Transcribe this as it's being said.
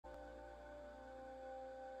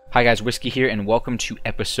Hi guys, Whiskey here, and welcome to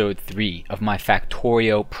episode 3 of my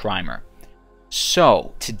Factorio primer.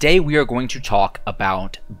 So, today we are going to talk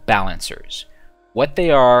about balancers. What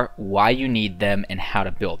they are, why you need them, and how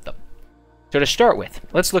to build them. So to start with,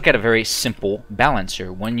 let's look at a very simple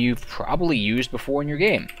balancer, one you've probably used before in your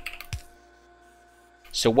game.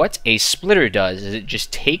 So what a splitter does is it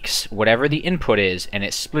just takes whatever the input is and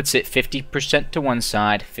it splits it 50% to one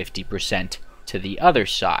side, 50% to the other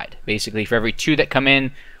side. Basically, for every 2 that come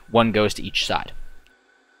in, 1 goes to each side.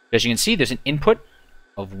 As you can see, there's an input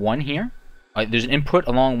of 1 here. There's an input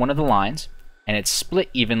along one of the lines, and it's split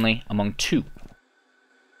evenly among 2.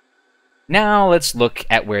 Now let's look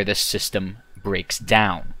at where this system breaks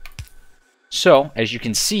down. So, as you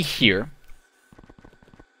can see here,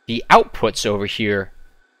 the outputs over here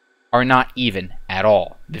are not even at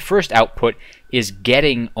all. The first output is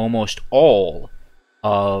getting almost all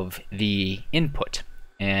of the input,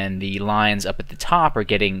 and the lines up at the top are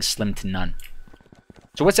getting slim to none.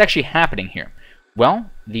 So what's actually happening here?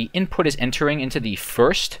 Well, the input is entering into the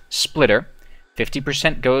first splitter.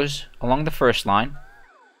 50% goes along the first line,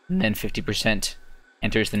 and then 50%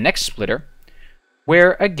 enters the next splitter,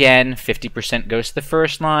 where again 50% goes to the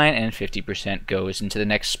first line and 50% goes into the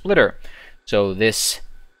next splitter. So this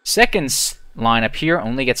second line up here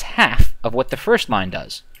only gets half of what the first line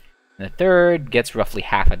does. And the third gets roughly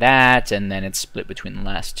half of that, and then it's split between the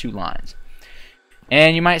last 2 lines.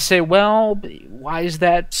 And you might say, well, why is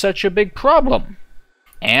that such a big problem?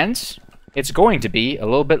 And it's going to be a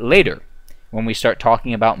little bit later when we start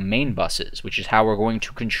talking about main buses, which is how we're going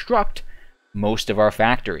to construct most of our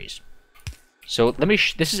factories. So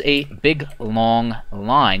this is a big long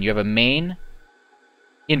line. You have a main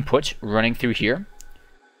input running through here,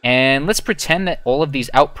 and let's pretend that all of these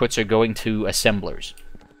outputs are going to assemblers.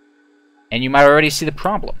 And you might already see the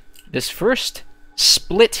problem. This first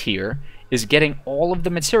split here is getting all of the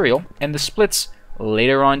material, and the splits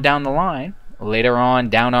later on down the line, later on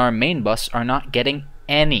down our main bus, are not getting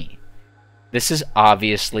any. This is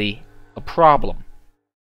obviously a problem.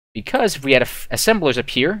 Because if we had assemblers up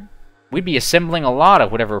here, we'd be assembling a lot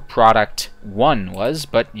of whatever product 1 was,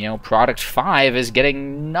 but, you know, product 5 is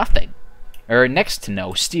getting nothing, or next to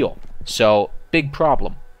no steel. So, big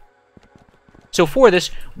problem. So for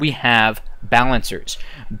this, we have balancers.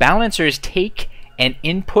 Balancers take an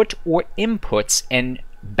input or inputs and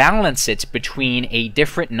balance it between a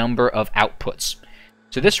different number of outputs.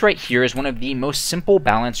 So this right here is one of the most simple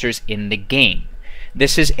balancers in the game.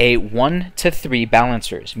 This is a 1 to 3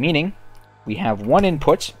 balancers, meaning we have 1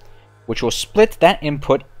 input, which will split that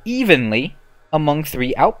input evenly among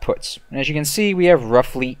 3 outputs. And as you can see, we have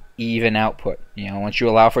roughly even output. You know, once you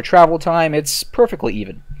allow for travel time, it's perfectly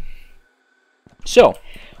even. So,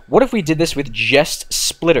 what if we did this with just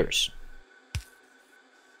splitters?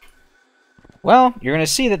 Well, you're going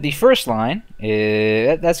to see that the first line,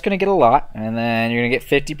 that's going to get a lot, and then you're going to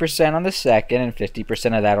get 50% on the second, and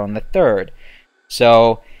 50% of that on the third.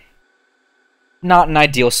 So, not an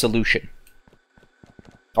ideal solution.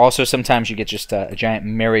 Also, sometimes you get just a giant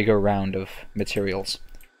merry-go-round of materials.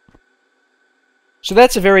 So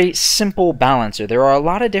that's a very simple balancer. There are a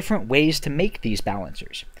lot of different ways to make these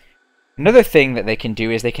balancers. Another thing that they can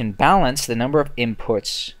do is they can balance the number of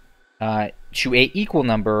inputs to a equal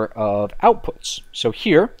number of outputs. So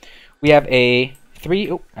here we have a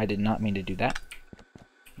 3. Oh, I did not mean to do that.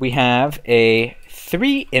 We have a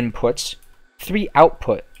 3 inputs, 3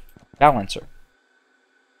 output balancer.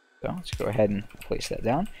 So let's go ahead and place that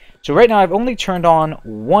down. So right now I've only turned on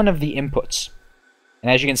 1 of the inputs,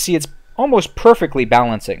 and as you can see, it's almost perfectly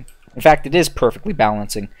balancing. In fact, it is perfectly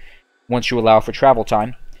balancing once you allow for travel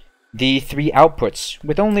time the 3 outputs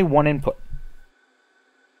with only 1 input.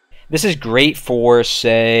 This is great for,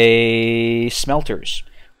 say, smelters,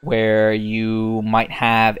 where you might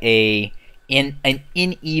have an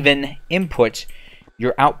uneven input.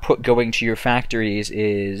 Your output going to your factories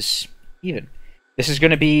is even. This is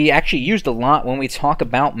going to be actually used a lot when we talk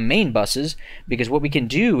about main buses, because what we can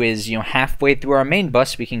do is, you know, halfway through our main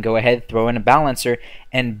bus, we can go ahead, throw in a balancer,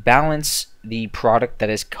 and balance the product that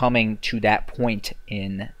is coming to that point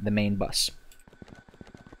in the main bus.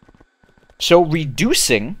 So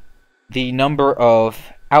reducing the number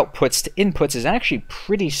of outputs to inputs is actually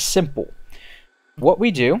pretty simple. What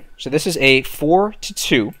we do, so this is a 4 to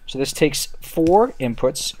 2, so this takes 4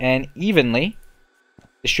 inputs and evenly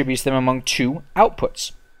distributes them among 2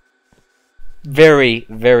 outputs. Very,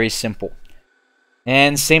 very simple.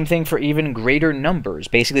 And same thing for even greater numbers.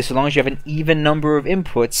 Basically, so long as you have an even number of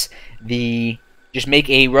inputs, just make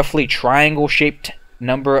a roughly triangle-shaped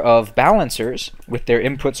number of balancers with their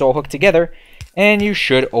inputs all hooked together, and you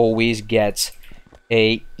should always get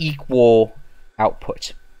a equal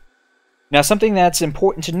output. Now, something that's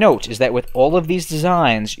important to note is that with all of these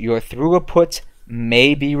designs, your throughput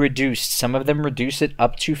may be reduced. Some of them reduce it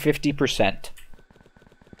up to 50%.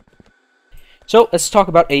 So let's talk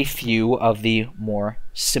about a few of the more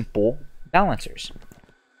simple balancers.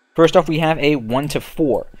 First off, we have a 1 to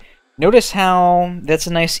 4. Notice how that's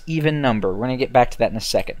a nice even number. We're going to get back to that in a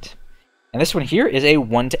second. And this one here is a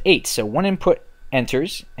 1 to 8. So one input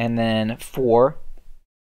enters, and then 4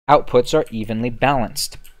 outputs are evenly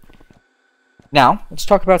balanced. Now, let's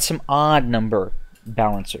talk about some odd number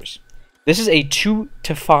balancers. This is a 2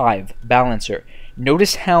 to 5 balancer.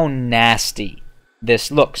 Notice how nasty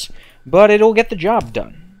this looks, but it'll get the job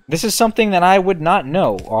done. This is something that I would not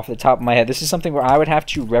know off the top of my head. This is something where I would have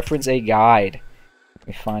to reference a guide. Let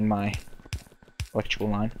me find my electrical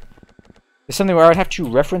line. It's something where I would have to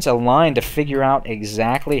reference a line to figure out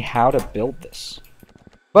exactly how to build this.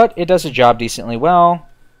 But it does the job decently well.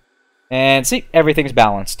 And see, everything's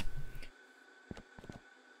balanced.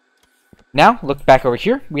 Now, look back over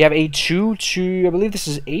here. We have a 2 to, I believe this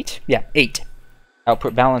is 8? Yeah, 8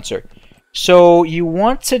 output balancer. So you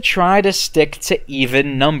want to try to stick to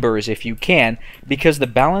even numbers if you can, because the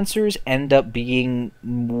balancers end up being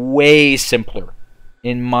way simpler,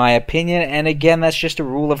 in my opinion. And again, that's just a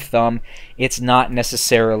rule of thumb. It's not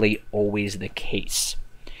necessarily always the case.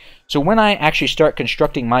 So when I actually start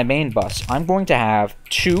constructing my main bus, I'm going to have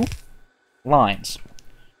 2 lines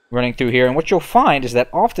running through here, and what you'll find is that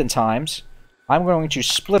oftentimes I'm going to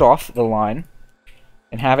split off the line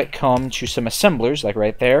and have it come to some assemblers, like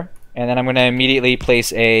right there, and then I'm going to immediately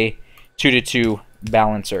place a 2 to 2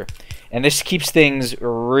 balancer. And this keeps things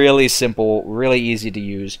really simple, really easy to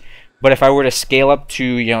use. But if I were to scale up to,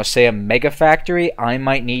 you know, say a mega factory, I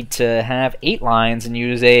might need to have 8 lines and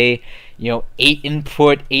use a, 8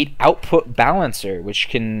 input, 8 output balancer, which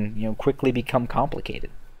can, quickly become complicated.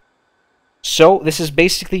 So this is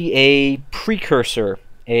basically a precursor,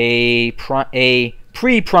 a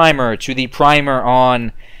pre-primer to the primer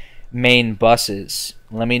on main buses.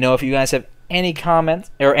 Let me know if you guys have any comments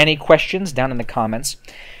or any questions down in the comments.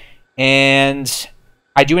 And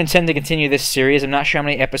I do intend to continue this series. I'm not sure how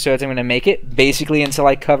many episodes I'm going to make it, basically until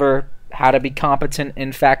I cover how to be competent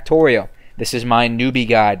in Factorio. This is my newbie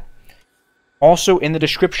guide. Also, in the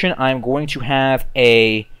description, I'm going to have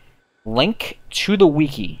a link to the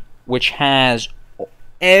wiki, which has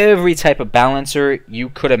every type of balancer you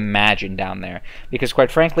could imagine down there. Because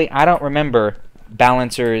quite frankly, I don't remember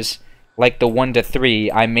balancers like the 1 to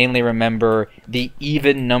 3. I mainly remember the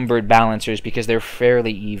even numbered balancers because they're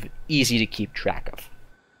fairly easy to keep track of.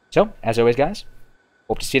 So, as always guys,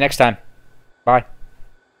 hope to see you next time. Bye.